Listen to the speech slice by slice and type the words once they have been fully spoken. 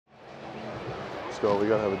go. We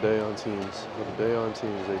gotta have a day on teams. We have a day on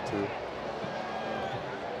teams, day 2.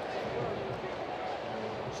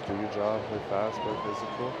 Just do your job, play fast, play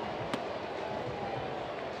physical.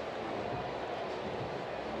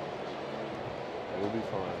 We'll be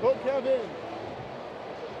fine. Go, Kevin!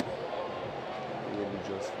 We'll be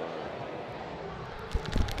just fine.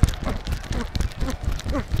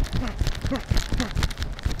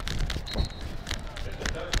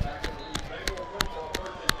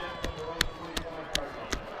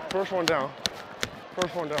 First one down.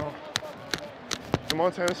 First one down. The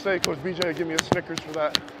Montana State, Coach BJ, give me a Snickers for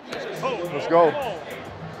that. Let's go.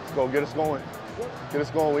 Let's go. Get us going. Get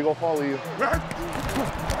us going. We gonna follow you.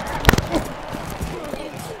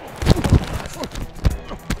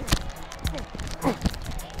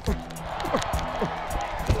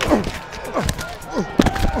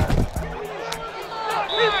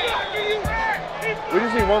 We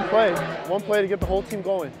just need one play. One play to get the whole team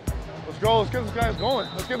going. Let's go. Let's get these guys going.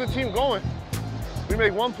 Let's get the team going. We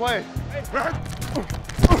make one play.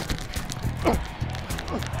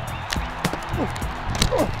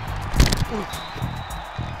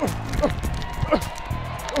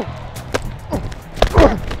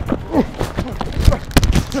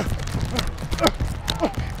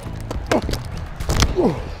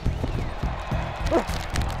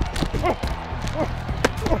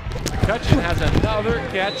 McCutcheon has another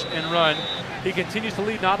catch and run. He continues to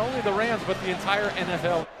lead not only the Rams, but the entire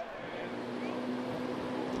NFL.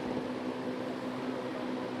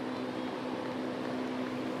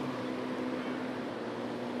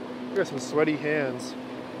 We got some sweaty hands.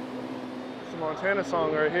 It's a Montana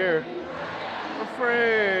song right here. My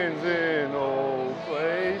friends in old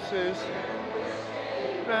places,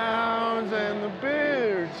 downs and the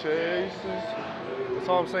beer chases. That's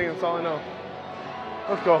all I'm singing, that's all I know.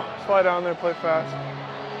 Let's go, slide down there, play fast.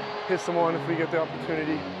 Hit someone if we get the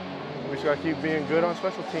opportunity. We just gotta keep being good on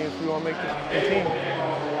special teams if we wanna make this a team.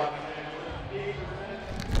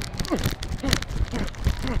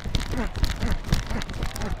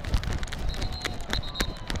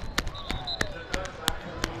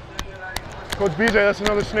 Coach BJ, that's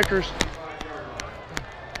another Snickers.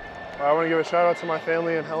 I want to give a shout out to my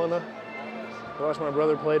family in Helena. I watched my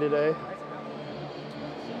brother play today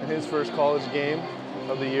in his first college game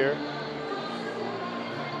of the year.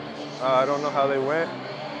 I don't know how they went.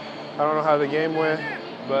 I don't know how the game went,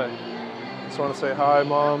 but I just want to say hi,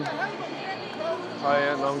 Mom. Hi,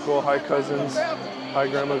 Aunt and Uncle. Hi, cousins. Hi,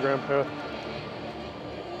 Grandma, Grandpa.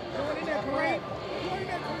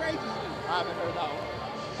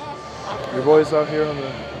 Your boys out here on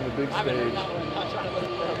the big stage,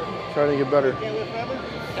 trying to get better.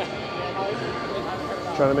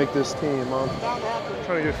 Trying to make this team, Mom.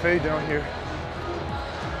 Trying to get Faye down here.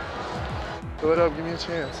 Fill it up, give me a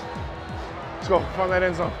chance. Let's go, find that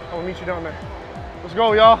end zone. I'll meet you down there. Let's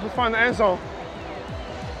go, y'all. Let's find the end zone.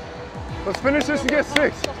 Let's finish this and get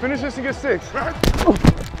 6. Finish this and get 6.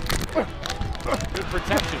 Good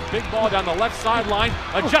protection. Big ball down the left sideline,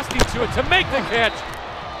 adjusting to it to make the catch.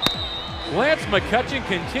 Lance McCutcheon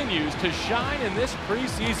continues to shine in this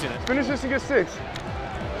preseason. Finish this and get 6.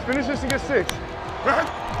 Finish this and get 6.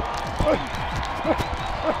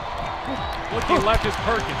 Looking left is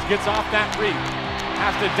Perkins, gets off that read.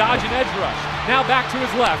 Has to dodge an edge rush. Now back to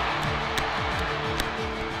his left.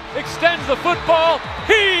 Extends the football.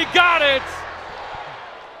 He got it!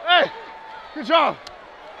 Hey, good job.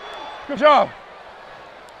 Good job.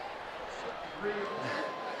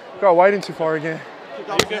 Got wide in too far again.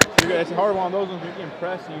 It's a hard one. Those ones you're getting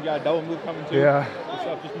pressed and you got a double move coming too. Yeah.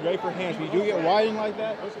 Just be ready for hands. When you do get widening like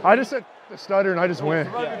that, I just said the stutter and I just went.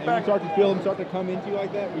 yeah, and you start to feel him start to come into you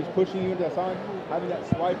like that, where he's pushing you into the side, having that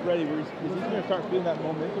swipe ready, where he's going to start feeling that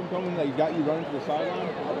momentum coming, that he's got you running to the sideline.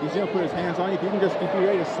 He's going to put his hands on you. If you can just be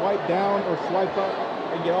ready to swipe down or swipe up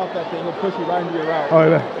and get off that thing, he'll push you right into your route. Oh,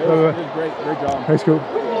 yeah. It was great. Great job. Thanks, Coop.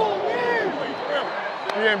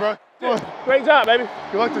 Good game, bro. Great job, baby.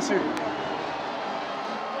 Good luck this year.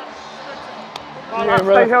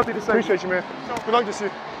 Stay healthy this season. Appreciate you, man. Good luck this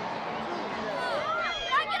year.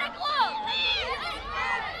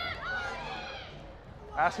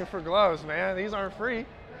 Asking for gloves, man. These aren't free.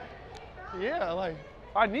 Yeah, like,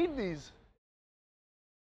 I need these.